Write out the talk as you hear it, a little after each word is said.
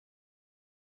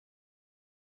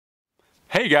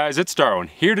Hey guys, it's Darwin,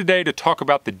 here today to talk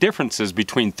about the differences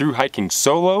between through hiking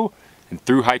solo and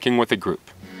through hiking with a group.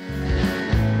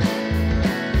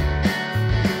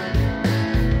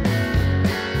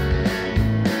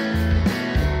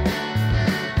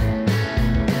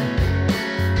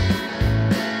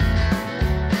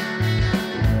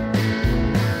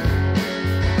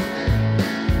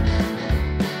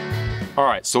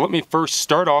 Alright, so let me first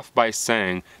start off by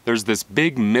saying there's this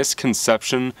big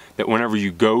misconception that whenever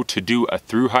you go to do a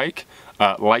through hike,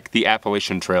 like the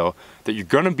Appalachian Trail, that you're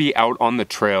going to be out on the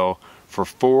trail for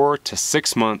 4 to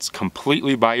 6 months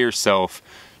completely by yourself,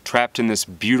 trapped in this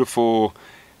beautiful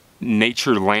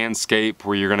nature landscape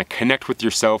where you're going to connect with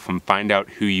yourself and find out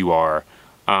who you are,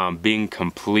 being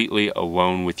completely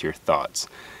alone with your thoughts.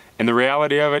 And the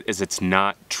reality of it is it's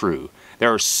not true.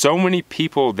 There are so many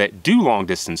people that do long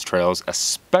distance trails,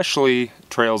 especially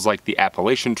trails like the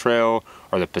Appalachian Trail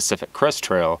or the Pacific Crest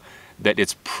Trail, that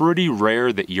it's pretty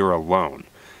rare that you're alone.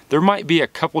 There might be a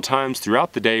couple times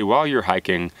throughout the day while you're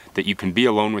hiking that you can be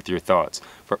alone with your thoughts,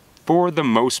 but for the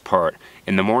most part,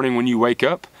 in the morning when you wake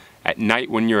up, at night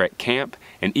when you're at camp,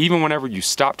 and even whenever you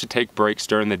stop to take breaks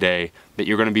during the day, that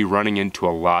you're going to be running into a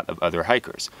lot of other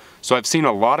hikers. So I've seen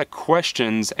a lot of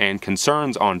questions and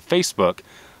concerns on Facebook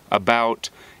about,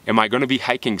 am I going to be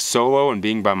hiking solo and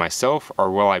being by myself,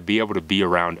 or will I be able to be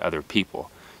around other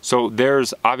people? So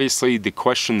there's obviously the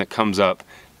question that comes up,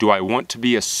 do I want to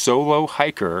be a solo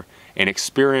hiker and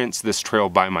experience this trail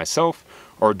by myself,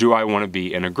 or do I want to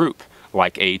be in a group,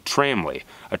 like a tramley?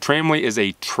 A tramley is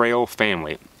a trail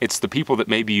family. It's the people that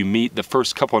maybe you meet the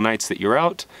first couple nights that you're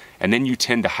out, and then you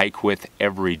tend to hike with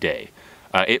every day.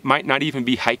 It might not even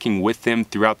be hiking with them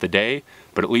throughout the day,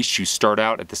 but at least you start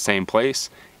out at the same place,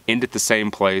 end at the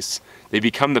same place. They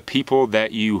become the people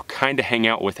that you kind of hang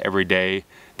out with every day.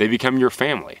 They become your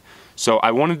family. So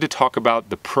I wanted to talk about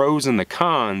the pros and the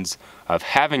cons of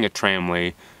having a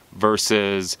tramley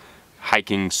versus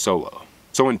hiking solo.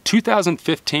 So in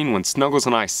 2015, when Snuggles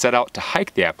and I set out to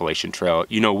hike the Appalachian Trail,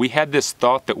 we had this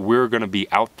thought that we're going to be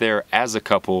out there as a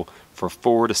couple for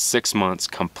 4 to 6 months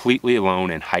completely alone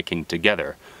and hiking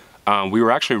together. We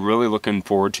were actually really looking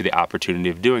forward to the opportunity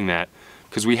of doing that,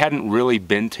 because we hadn't really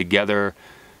been together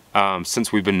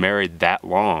since we've been married that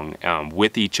long,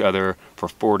 with each other for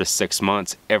 4 to 6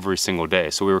 months every single day.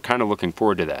 So we were kind of looking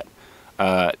forward to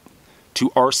that.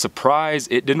 To our surprise,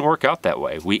 it didn't work out that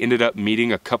way. We ended up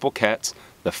meeting a couple cats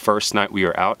the first night we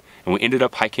were out, and we ended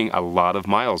up hiking a lot of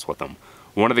miles with them.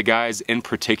 One of the guys in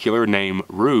particular, named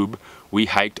Rube, we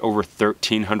hiked over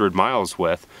 1,300 miles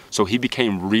with, so he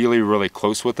became really, really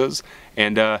close with us,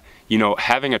 and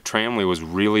having a tramley was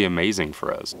really amazing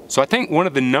for us. So I think one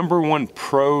of the #1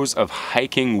 pros of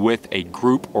hiking with a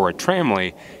group or a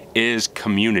tramley is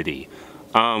community.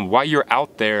 While you're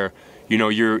out there,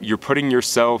 you're putting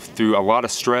yourself through a lot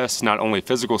of stress, not only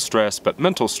physical stress, but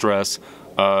mental stress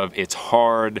of it's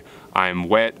hard, I'm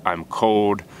wet, I'm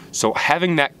cold. So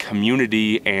having that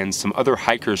community and some other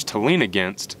hikers to lean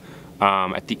against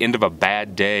at the end of a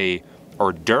bad day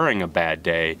or during a bad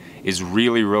day is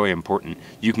really, really important.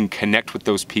 You can connect with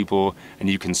those people and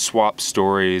you can swap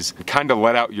stories, kind of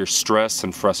let out your stress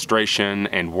and frustration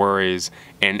and worries,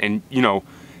 and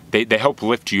they help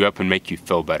lift you up and make you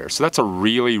feel better. So that's a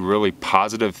really, really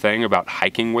positive thing about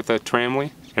hiking with a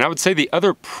tramley. And I would say the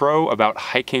other pro about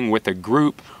hiking with a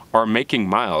group are making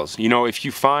miles. If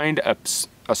you find a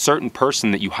certain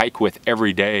person that you hike with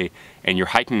every day and you're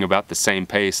hiking about the same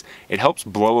pace, it helps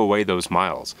blow away those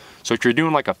miles. So if you're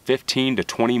doing like a 15 to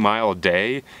 20 mile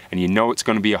day and it's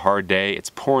going to be a hard day, it's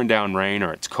pouring down rain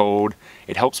or it's cold,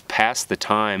 it helps pass the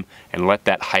time and let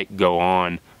that hike go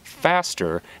on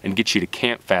faster and get you to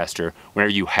camp faster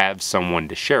whenever you have someone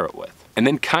to share it with. And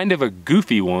then kind of a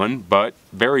goofy one, but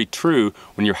very true,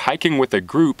 when you're hiking with a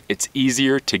group, it's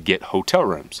easier to get hotel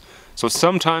rooms. So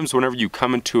sometimes whenever you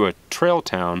come into a trail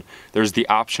town, there's the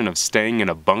option of staying in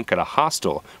a bunk at a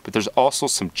hostel, but there's also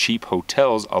some cheap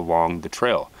hotels along the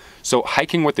trail. So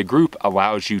hiking with a group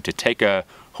allows you to take a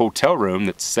hotel room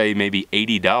that's, say, maybe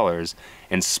 $80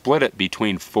 and split it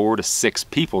between 4 to 6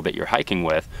 people that you're hiking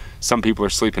with. Some people are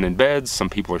sleeping in beds, some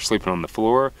people are sleeping on the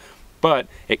floor, but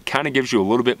it kind of gives you a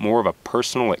little bit more of a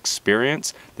personal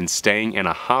experience than staying in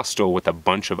a hostel with a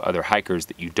bunch of other hikers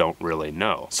that you don't really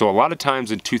know. So a lot of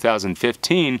times in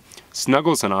 2015,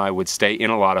 Snuggles and I would stay in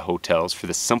a lot of hotels for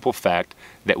the simple fact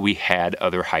that we had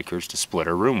other hikers to split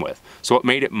a room with. So it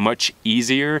made it much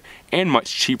easier and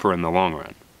much cheaper in the long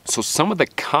run. So some of the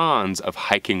cons of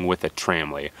hiking with a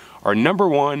tramley are,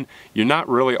 #1, you're not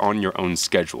really on your own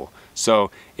schedule.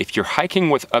 So if you're hiking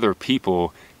with other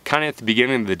people, kind of at the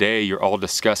beginning of the day, you're all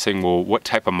discussing, well, what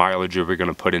type of mileage are we going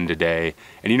to put in today?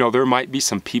 And you know, there might be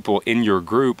some people in your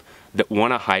group that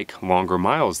want to hike longer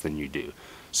miles than you do.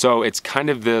 So it's kind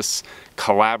of this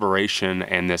collaboration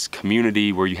and this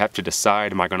community where you have to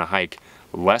decide, am I going to hike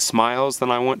less miles than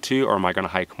I want to, or am I going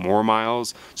to hike more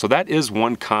miles? So that is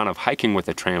one con of hiking with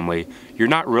a tramily. You're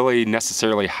not really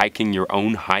necessarily hiking your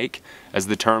own hike, as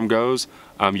the term goes.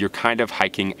 You're kind of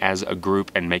hiking as a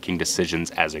group and making decisions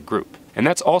as a group. And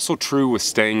that's also true with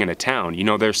staying in a town. You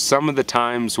know, there's some of the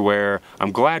times where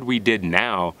I'm glad we did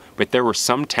now, but there were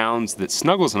some towns that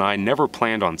Snuggles and I never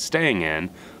planned on staying in,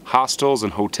 hostels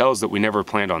and hotels that we never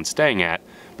planned on staying at,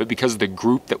 but because the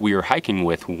group that we were hiking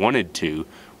with wanted to,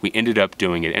 we ended up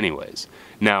doing it anyways.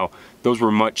 Now, those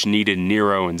were much needed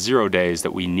Nero and Zero days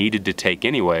that we needed to take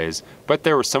anyways, but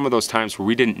there were some of those times where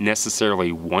we didn't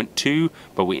necessarily want to,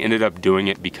 but we ended up doing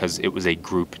it because it was a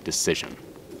group decision.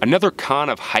 Another con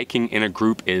of hiking in a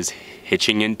group is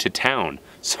hitching into town.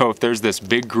 So if there's this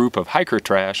big group of hiker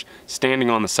trash standing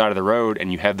on the side of the road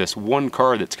and you have this one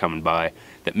car that's coming by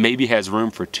that maybe has room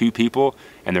for 2 people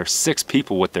and there's 6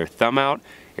 people with their thumb out,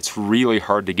 it's really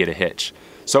hard to get a hitch.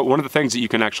 So one of the things that you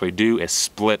can actually do is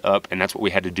split up, and that's what we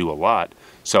had to do a lot.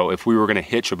 So if we were going to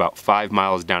hitch about 5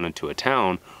 miles down into a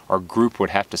town, our group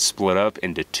would have to split up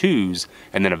into 2s,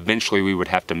 and then eventually we would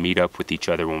have to meet up with each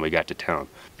other when we got to town.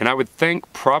 And I would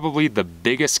think probably the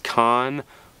biggest con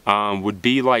would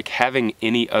be like having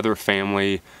any other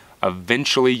family.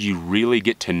 Eventually you really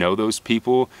get to know those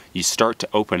people, you start to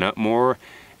open up more,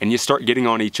 and you start getting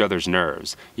on each other's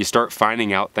nerves. You start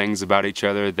finding out things about each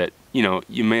other that, you know,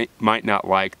 you might not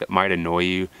like, that might annoy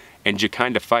you, and you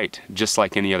kind of fight, just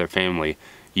like any other family.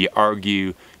 You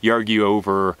argue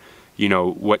over, you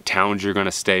know, what towns you're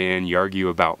gonna stay in, you argue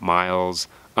about miles,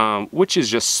 which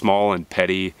is just small and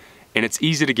petty, and it's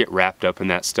easy to get wrapped up in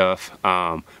that stuff,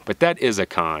 but that is a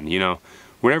con, you know.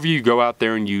 Whenever you go out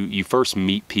there and you first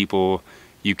meet people,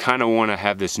 you kind of want to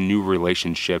have this new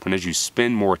relationship, and as you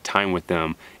spend more time with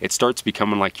them, it starts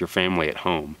becoming like your family at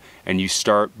home, and you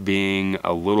start being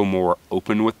a little more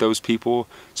open with those people,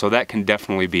 so that can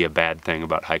definitely be a bad thing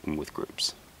about hiking with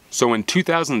groups. So in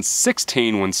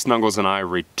 2016, when Snuggles and I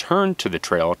returned to the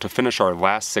trail to finish our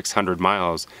last 600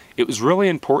 miles, it was really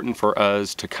important for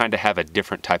us to kind of have a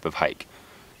different type of hike.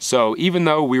 So even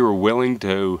though we were willing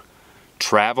to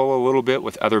travel a little bit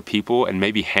with other people and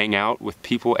maybe hang out with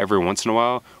people every once in a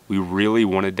while, we really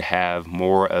wanted to have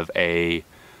more of a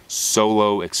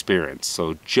solo experience.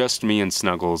 So just me and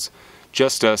Snuggles,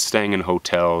 just us staying in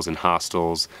hotels and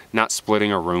hostels, not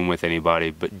splitting a room with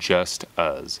anybody, but just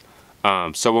us.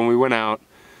 So when we went out,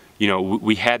 you know,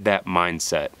 we had that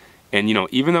mindset. And, you know,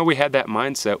 even though we had that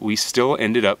mindset, we still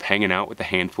ended up hanging out with a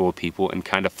handful of people and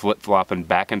kind of flip-flopping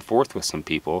back and forth with some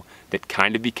people that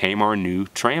kind of became our new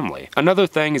tramily. Another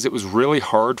thing is it was really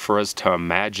hard for us to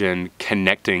imagine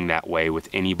connecting that way with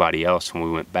anybody else when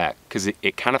we went back, because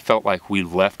it kind of felt like we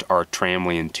left our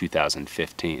tramily in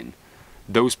 2015.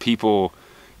 Those people,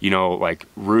 you know, like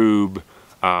Rube,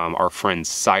 our friend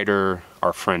Cider,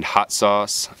 our friend Hot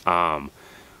Sauce,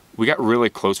 we got really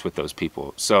close with those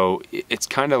people. So it's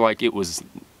kind of like it was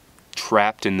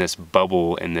trapped in this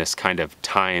bubble in this kind of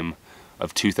time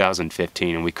of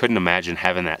 2015, and we couldn't imagine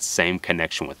having that same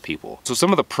connection with people. So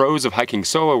some of the pros of hiking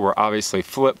solo were obviously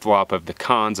flip-flop of the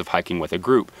cons of hiking with a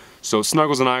group. So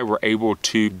Snuggles and I were able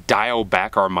to dial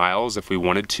back our miles if we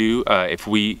wanted to. If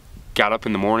we got up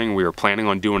in the morning, we were planning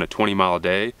on doing a 20-mile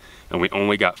day, and we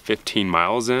only got 15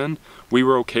 miles in, we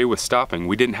were okay with stopping.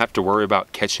 We didn't have to worry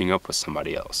about catching up with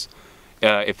somebody else.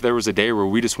 If there was a day where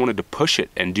we just wanted to push it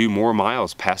and do more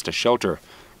miles past a shelter,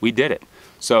 we did it.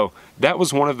 So that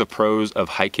was one of the pros of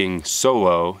hiking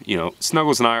solo. You know,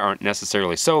 Snuggles and I aren't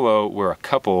necessarily solo, we're a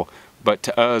couple, but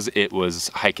to us it was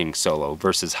hiking solo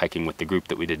versus hiking with the group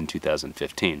that we did in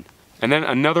 2015. And then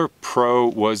another pro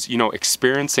was, you know,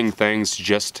 experiencing things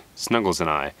just Snuggles and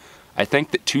I. I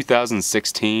think that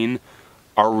 2016,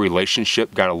 our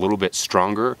relationship got a little bit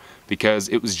stronger because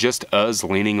it was just us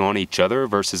leaning on each other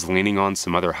versus leaning on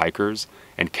some other hikers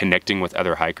and connecting with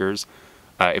other hikers.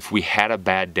 If we had a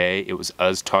bad day, it was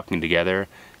us talking together,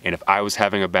 and if I was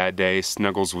having a bad day,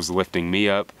 Snuggles was lifting me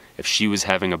up. If she was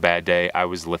having a bad day, I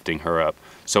was lifting her up.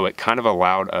 So it kind of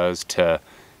allowed us to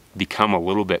become a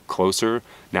little bit closer.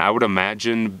 Now I would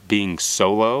imagine being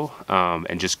solo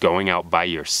and just going out by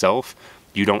yourself,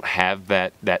 you don't have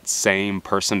that same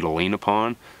person to lean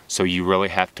upon, so you really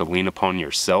have to lean upon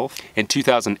yourself. In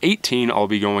 2018, I'll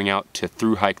be going out to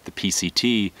Thru-Hike the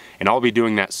PCT, and I'll be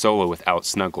doing that solo without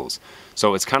Snuggles.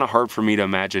 So it's kind of hard for me to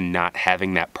imagine not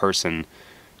having that person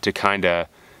to kind of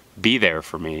be there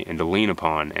for me and to lean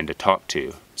upon and to talk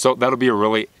to. So that'll be a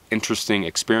really interesting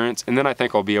experience, and then I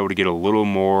think I'll be able to get a little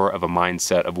more of a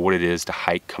mindset of what it is to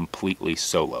hike completely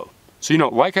solo. So, you know,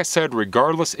 like I said,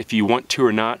 regardless if you want to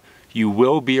or not, you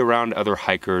will be around other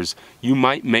hikers. You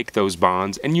might make those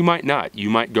bonds, and you might not. You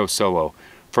might go solo.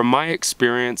 From my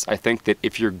experience, I think that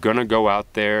if you're gonna go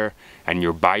out there and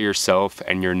you're by yourself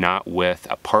and you're not with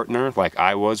a partner like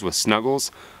I was with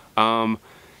Snuggles,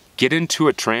 get into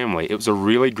a tramway. It was a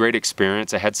really great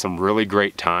experience. I had some really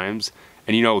great times,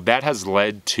 and you know, that has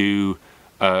led to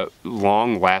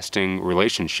long-lasting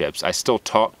relationships. I still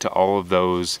talk to all of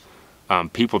those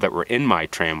people that were in my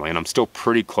tramway, and I'm still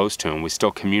pretty close to them. We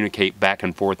still communicate back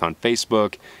and forth on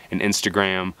Facebook and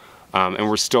Instagram, and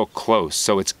we're still close.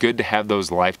 So it's good to have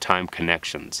those lifetime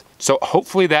connections. So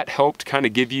hopefully that helped kind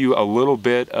of give you a little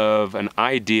bit of an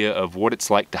idea of what it's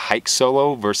like to hike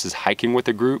solo versus hiking with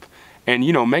a group. And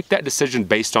you know, make that decision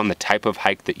based on the type of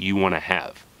hike that you want to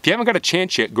have. If you haven't got a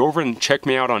chance yet, go over and check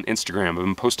me out on Instagram. I've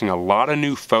been posting a lot of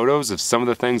new photos of some of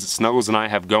the things that Snuggles and I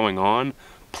have going on,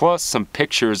 plus some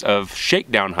pictures of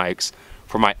shakedown hikes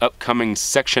for my upcoming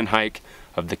section hike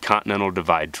of the Continental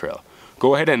Divide Trail.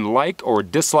 Go ahead and like or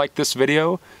dislike this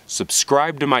video,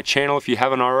 subscribe to my channel if you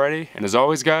haven't already, and as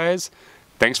always guys,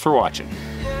 thanks for watching.